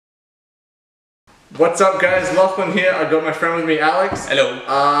What's up guys, Lachlan here. I got my friend with me, Alex.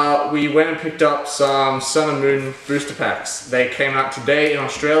 Hello. We went and picked up some Sun and Moon booster packs. They came out today in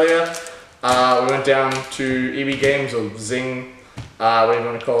Australia. We went down to EB Games or Zing, whatever you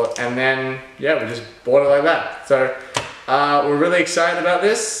want to call it. And then, yeah, we just bought it like that. So, we're really excited about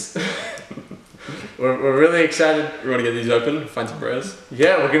this. We're really excited. We want to get these open, find some rares.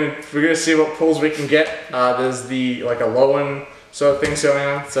 Yeah, we're gonna see what pulls we can get. There's like a low one sort of things going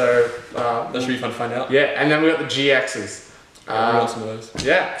on, so that should be fun to find out. Yeah, and then we got the GXs. We want some of those.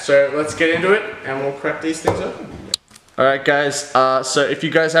 Yeah, so let's get into it and we'll crack these things open. Alright guys, so if you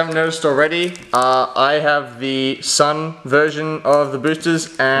guys haven't noticed already, I have the Sun version of the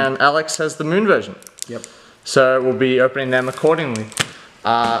boosters and Alex has the Moon version. Yep. So we'll be opening them accordingly.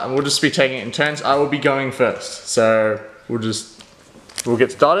 And we'll just be taking it in turns. I will be going first, so we'll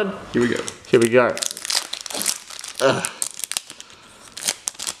get started. Here we go. Here we go.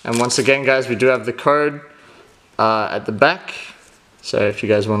 And once again guys, we do have the code at the back, so if you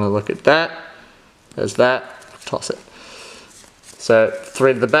guys want to look at that, there's that. Toss it. So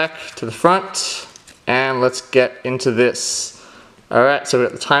 3 to the back, to the front, and let's get into this. Alright, so we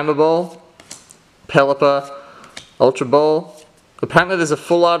got the Timer Ball, Pelipper, Ultra Ball. Apparently there's a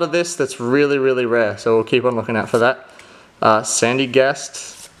full art of this that's really, really rare, so we'll keep on looking out for that. Sandy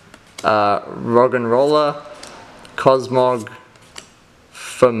Gast, Rog and Roller, Cosmog,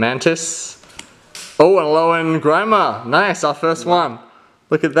 Fomantis. Oh, and Lowen Grimer. Nice, our first one.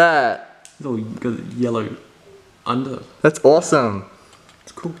 Look at that. It's all got yellow under. That's awesome.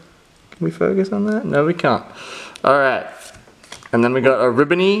 It's cool. Can we focus on that? No, we can't. Alright. And then we got a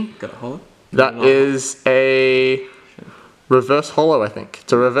Ribbony. Got a holo? That is a reverse holo, I think.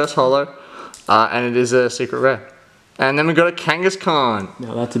 It's a reverse holo. And it is a secret rare. And then we got a Kangaskhan.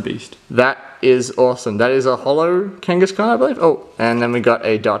 Now that's a beast. That is awesome. That is a holo Kangaskhan, I believe. Oh, and then we got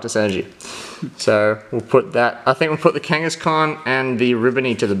a Darkness Energy. So we'll put that. I think we'll put the Kangaskhan and the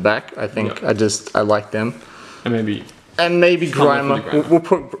Ribbony to the back. I think I like them. And maybe Grimer.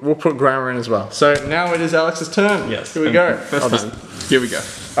 We'll put Grimer in as well. So now it is Alex's turn. Yes. Here we go. Here we go.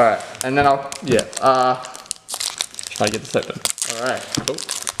 All right, and then I'll try to get this open. All right. Oh,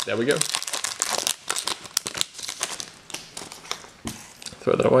 there we go.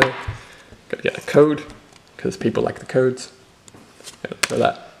 Throw that away. Gotta get a code, because people like the codes. Gotta throw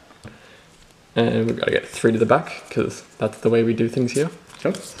that. And we've gotta get 3 to the back, because that's the way we do things here.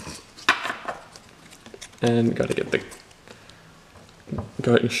 Sure. And we gotta get go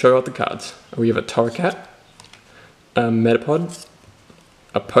ahead and show out the cards. We have a Torracat, a Metapod,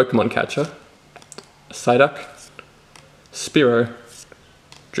 a Pokemon Catcher, a Psyduck, Spearow,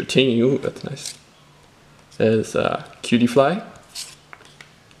 Dratini, ooh, that's nice. There's Cutiefly,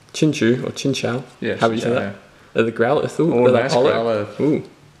 Chinchou, or Chinchou, however you say that. There's a Growlithe, ooh, nice Growlithe. Ooh,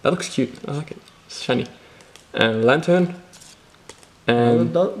 that looks cute, I like it, it's shiny. And Lantern,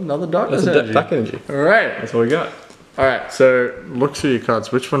 and another Darkness Energy. Dark Energy. Alright. That's what we got. Alright, so look through your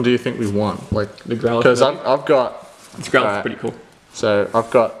cards. Which one do you think we want? Like the Growlithe. Because I've got... This Growlithe's pretty cool. So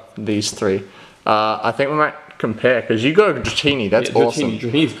I've got these 3. I think we might compare, because you got a Dratini, that's awesome.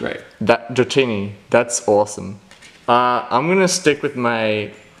 Dratini's great. That Dratini, that's awesome. I'm gonna stick with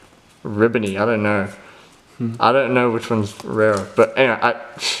my Ribbony, I don't know. I don't know which one's rarer, but anyway,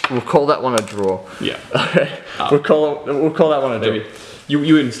 we'll call that one a draw. Yeah. We'll call that one a draw. Maybe.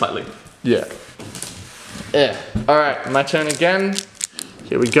 You win slightly. Yeah. Yeah. Alright, my turn again.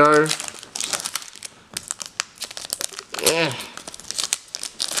 Here we go. Yeah.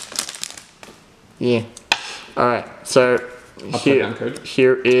 Yeah. Alright, so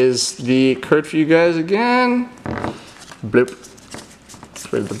here is the code for you guys again. Bloop.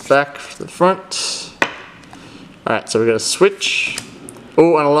 3 to the back, to the front. Alright, so we got a switch.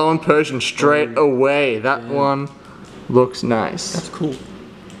 Oh, and a Lowen Persian straight away. That one looks nice. That's cool.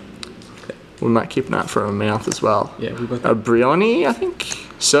 Okay. We might keep an eye out for a mouth as well. Yeah, we got a Brioni, I think.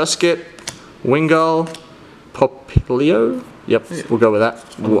 Surskit, Wingull, Popplio. Yep, we'll go with that.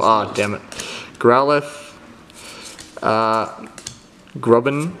 Ah, damn it. Growlithe,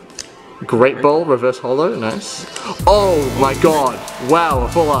 Grubbin, Great Ball, Reverse Holo, nice. Oh my god, wow, a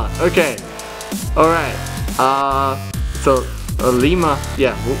full art. Okay, alright. So a Lima,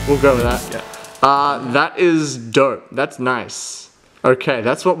 yeah, we'll go with that. Yeah. That is dope. That's nice. Okay,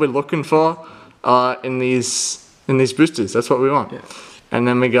 that's what we're looking for in these boosters. That's what we want. Yeah. And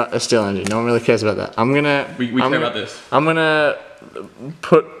then we got a Steel Energy. No one really cares about that. We care about this. I'm gonna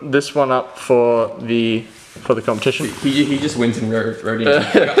put this one up for the competition. He just wins in roading.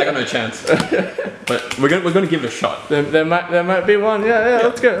 I got no chance. But we're gonna give it a shot. There might be one. Yeah.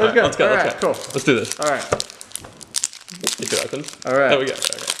 Let's go. Let's go. Alright, cool. Let's do this. Alright. If it opens. Alright. There we go.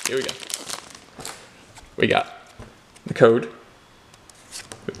 Okay, here we go. we got the code.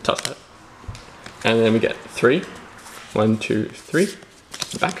 Toss that. And then we get 3. 1, 2, 3.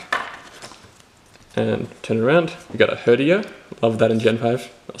 Back. And turn it around. We got a Herdia. Love that in Gen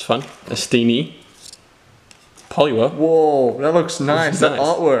 5. That was fun. A Steenie. Poliwag. Whoa, that looks nice. That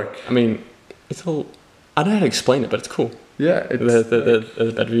artwork. I mean, it's all... I don't know how to explain it, but it's cool. Yeah, it's... There's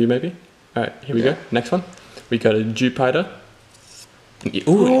a better view, maybe. Alright, here we go. Next one. We got a Jupiter.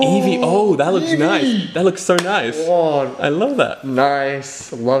 Ooh, an Eevee. Oh, that looks nice. That looks so nice. Whoa. I love that.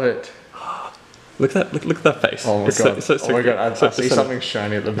 Nice. Love it. Look at that face. Oh my god. Oh my god, I see something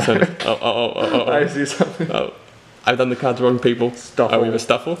shiny at the back. Oh. I see something. Oh. I've done the cards wrong, people. Stuffle. We have a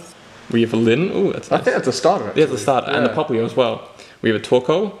Stuffle. We have a Lin. Ooh, that's nice. I think that's a starter. Yeah, it's a starter. And the Popplio as well. We have a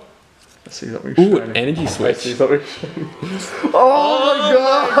Torkoal. I see something shiny. Ooh, shiny. an Energy Switch. I see something shiny. Oh my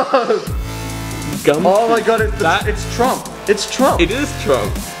god! Gum. Oh my god, it's Trump. It's Trump. It is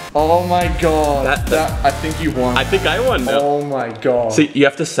Trump. Oh my god. That I think you won. I think I won now. Oh my god. See, you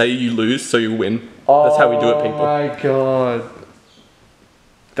have to say you lose so you win. That's how we do it, people. Oh my god.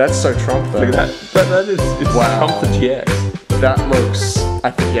 That's so Trump though. Look at that. That is, it's wow. Trump the GX. That looks,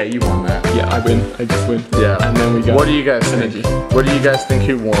 I think, yeah, you won that. Yeah, I win. I just win. Yeah. And then we go. What do you guys Energy. think? What do you guys think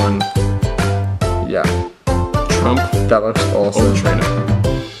who won? Yeah. Trump. That looks awesome. Or Trainer.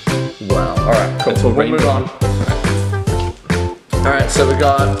 Wow. Alright, cool. That's all We'll move on. Alright, so we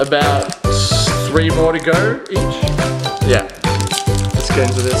got about 3 more to go each. Yeah. Let's get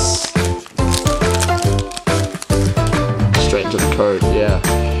into this. Straight into the code, yeah.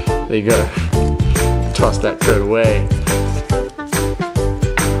 There you go. Toss that code away.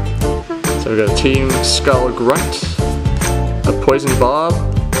 So we've got a Team Skull Grunt, a Poison Barb,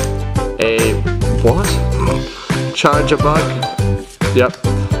 a what? Charger Bug. Yep.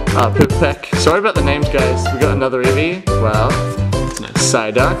 Pippeck. Sorry about the names, guys. We got another Eevee. Wow. Nice.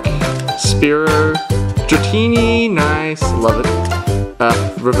 Psyduck, Spearow, Dratini. Nice. Love it.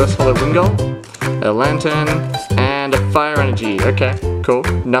 Reverse Hollow Wingull, a Lantern, and a Fire Energy. Okay, cool.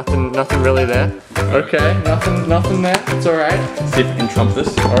 Nothing really there. Okay, nothing there. It's alright. See if we can trump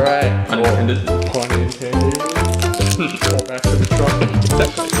this. Alright. Pun intended. Pun intended. Go back to the trump.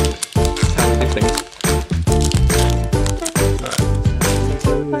 Exactly. That's how we do things.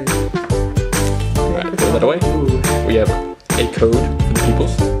 Alright, throw that away. We have a code for the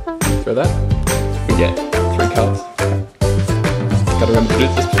peoples. Throw that. We get 3 cards. Gotta remember to do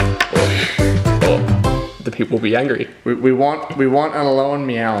this. Or the people will be angry. We want an Alolan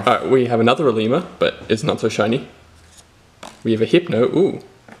Meow. Alright, we have another Alima, but it's not so shiny. We have a Hypno. Ooh.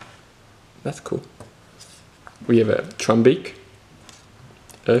 That's cool. We have a Trumbeak,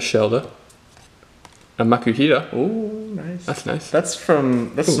 a Shelder, a Makuhita. Ooh, nice. That's nice. That's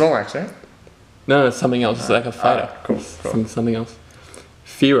Snorlax, right? No, it's something else. It's like a fighter. Cool. Something else.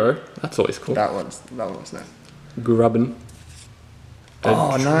 Firo. That's always cool. That one's nice. Grubbin.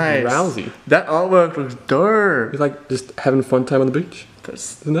 Oh, nice. Rousey. That artwork looks dope. He's like just having a fun time on the beach.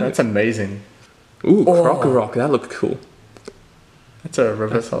 That's amazing. Ooh, Oh. Crocorock. That looked cool. That's a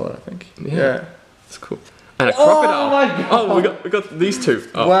reverse hollow, I think. Yeah. That's cool. And a crocodile. Oh my god. Oh, we got these two.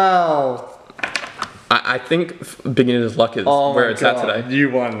 Oh. Wow. I think beginner's luck is where it's at today.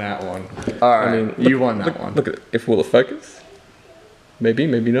 You won that one. Alright, I mean, you won that one. Look at it. If we'll focus. Maybe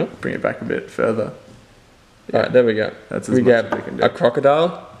not. Bring it back a bit further. Yeah. Alright, there we go. That's we get a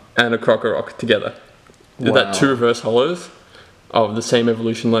crocodile and a crocorock together. Is that 2 reverse hollows of the same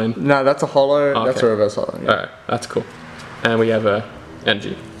evolution line? No, that's a hollow. Okay. That's a reverse hollow. Yeah. Alright, that's cool. And we have a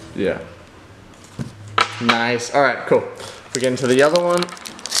energy. Yeah. Nice. Alright, cool. We get into the other one.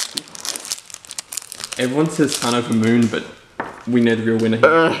 Everyone says Sun over Moon, but we need a real winner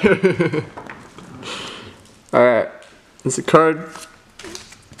here. Alright. There's a code.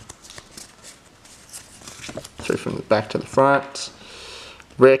 Through from the back to the front.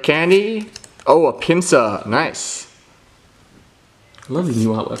 Rare candy. Oh, a Pinsir. Nice. I love these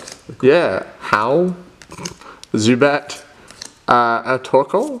new artworks. Yeah. Howl. Zubat. A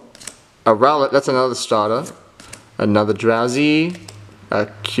Torkoal. A Rowlet. That's another starter. Another Drowsy. A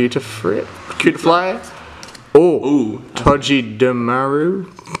Cutiefly. Oh. Togedemaru.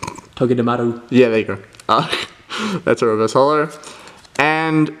 Togedemaru. Yeah, there you go. That's a reverse hollow.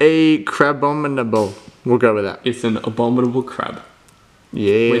 And a Crabominable. We'll go with that. It's an abominable crab.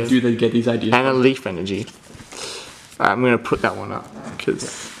 Yeah. Where do they get these ideas And a from? Leaf Energy. I'm going to put that one up.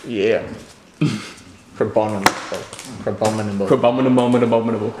 Because, yeah. Crabominable.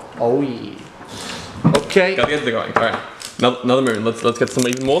 Abominable. Oh, yeah. Okay. Gotta get it going. Alright. Another moon. Let's get some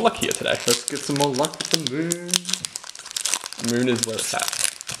even more luck here today. Let's get some more luck with the moon. Moon is where it's at.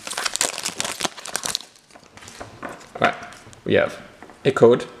 Alright. We have a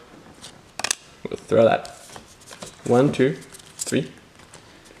code. We'll throw that. 1, 2, 3.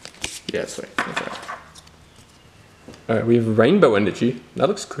 Yeah, sweet. Alright, we have Rainbow Energy. That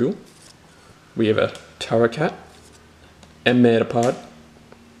looks cool. We have a Taracat, a Metapod,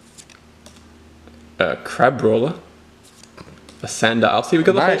 a Crab Brawler, a Sandile. See, we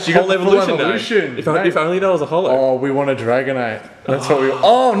got the Nice, you whole got the full evolution now. evolution. If Nice. only that was a holo. Oh, we want a Dragonite. That's what we.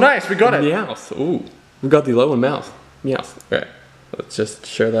 Oh, nice, we got it. Meowth. Ooh, we got the lower mouth. Meowth. Okay, let's just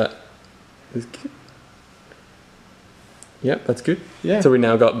show that. Is good. Yep, that's good. Yeah. So we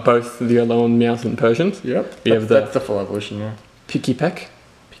now got both the Alolan Meowth and Persians. Yep. We have that's the full evolution, yeah. Picky Peck.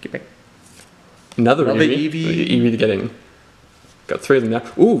 Pick it back. Another Another Eevee. Eevee. Eevee to get in. Got 3 of them now.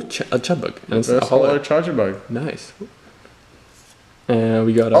 Ooh, a Chudbug. And it's a Reverse holo. Holo Charger Bug. Nice.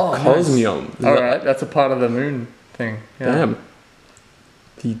 We got a Cosmium. Nice. Alright, that's a part of the moon thing. Yeah. Damn.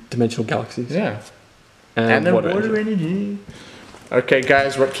 The Dimensional Galaxies. Yeah. And then Water water Energy. energy. Okay,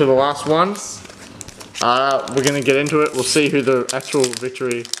 guys, we're up to the last ones. We're gonna get into it. We'll see who the actual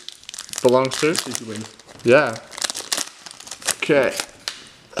victory belongs to. Yeah. Okay.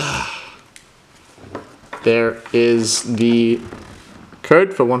 There is the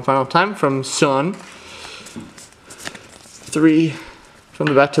code for one final time from Sun. 3 from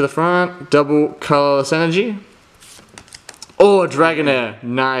the back to the front. Double colorless energy. Oh, Dragonair.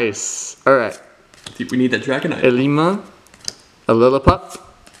 Nice. Alright. We need that Dragonite. A Lima. A Lillipup.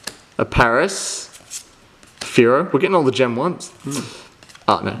 A Paris. Firo. We're getting all the gem ones.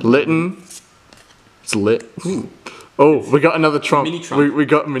 Oh no. Litten. It's lit. Ooh. Oh, we got another Trump. Mini Trump. We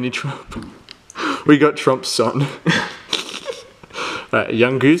got Mini Trump. We got Trump's son. Right,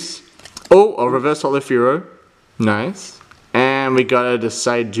 Young Goose. Oh, a reverse holo Firo. Nice. And we got a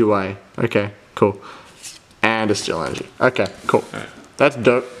Decidueye. Okay, cool. And a Steel Energy. Okay, cool. Right. That's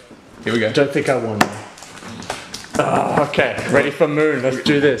dope. Here we go. Don't think I won. Oh, okay, ready for Moon. Let's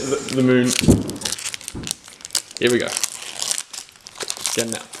do this. The moon. Here we go. Get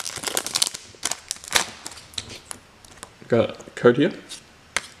now. Got a code here.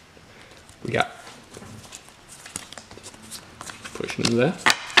 We got. Pushing in there.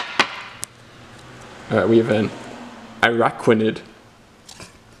 Alright, we have an Araquanid.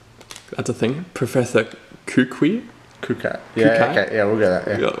 That's a thing. Professor Kukui. Kukai. Yeah, Kukai? okay, yeah, we'll get that.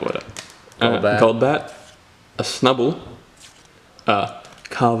 Yeah. We got what? Golbat. Golbat. A Snubble.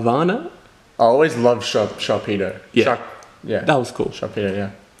 Carvana. I always loved Sharpedo. Yeah. Yeah. That was cool. Sharpedo,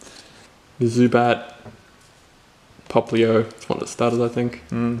 yeah. Zubat. Poplio. It's one of the starters, I think.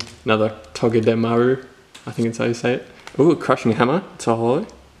 Another Togedemaru. I think it's how you say it. Ooh, Crushing Hammer. It's a holo.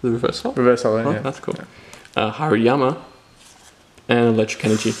 The reverse holo. Reverse holo, Oh, yeah. that's cool. Hariyama. And Electric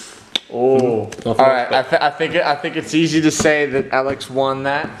Energy. Oh. Alright, I think it's easy to say that Alex won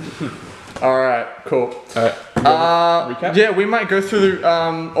that. Alright, cool. Alright. Recap? Yeah, we might go through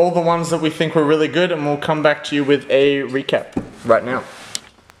all the ones that we think were really good and we'll come back to you with a recap right now.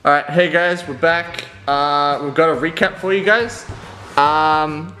 Alright, hey guys, we're back. We've got a recap for you guys.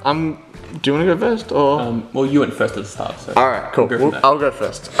 Do you want to go first or? Well, you went first at the start. So Alright, cool. I'll go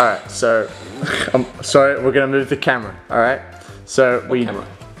first. Alright, so sorry, we're gonna move the camera. Alright, so Camera.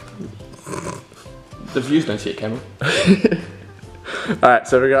 The views don't see a camera. Alright,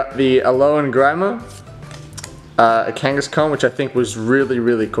 so we got the Alolan Grimer, a Kangaskhan, which I think was really,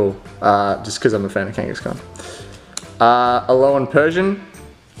 really cool, just because I'm a fan of Kangaskhan. Alolan Persian,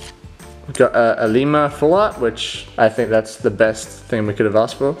 we got a Lima Full Art, which I think that's the best thing we could have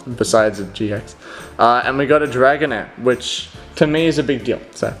asked for, besides a GX. And we got a Dragonair, which to me is a big deal,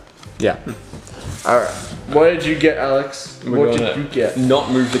 so yeah. Alright, what did you get, Alex? What did you get?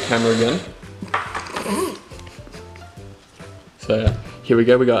 Not move the camera again. So here we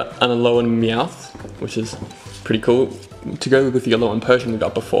go, we got an Alolan Meowth, which is pretty cool. To go with the Alolan Persian we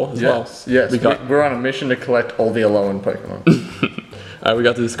got before as well. Yes, we're on a mission to collect all the Alolan Pokemon. We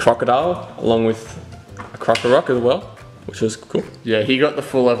got this Crocodile, along with a Crocorock as well, which was cool. Yeah, he got the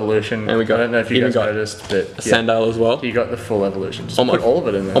full evolution. And we got, I don't know if you guys noticed, but a Sandile as well. he got the full evolution. Just put all of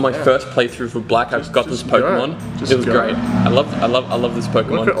it in there. On my first playthrough for Black, I got this Pokemon. Just It was go. great. I love this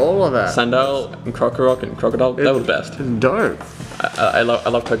Pokemon. Look at all of that. Sandile and Crocorock and Crocodile, they were the best. It's dope. I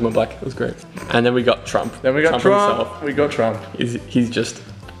love Pokemon Black. It was great. And then we got Trump. Then we got himself. Trump. We got Trump. He's just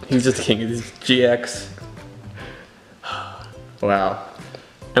the king. He's GX. Wow.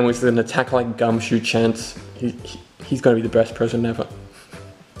 And with an attack like Gumshoe chance, he's gonna be the best person ever.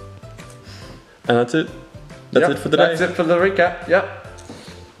 And that's it. That's it for the day. That's it for the recap. Yep.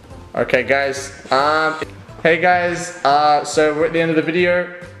 Okay, guys. Hey guys. So we're at the end of the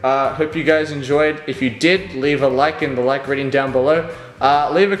video. Hope you guys enjoyed. If you did, leave a like in the like rating down below.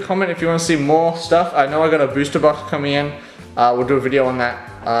 Leave a comment if you want to see more stuff. I know I got a booster box coming in. We'll do a video on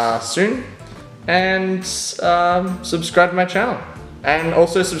that soon. and subscribe to my channel. And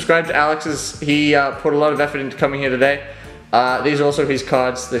also subscribe to Alex's. He put a lot of effort into coming here today. These are also his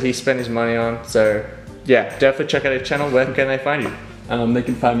cards that he spent his money on. So yeah, definitely check out his channel. Where can they find you? They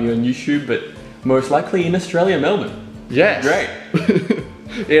can find me on YouTube, but most likely in Australia, Melbourne. Yes. Great.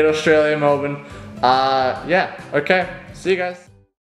 In Australia, Melbourne. Yeah, okay. See you guys.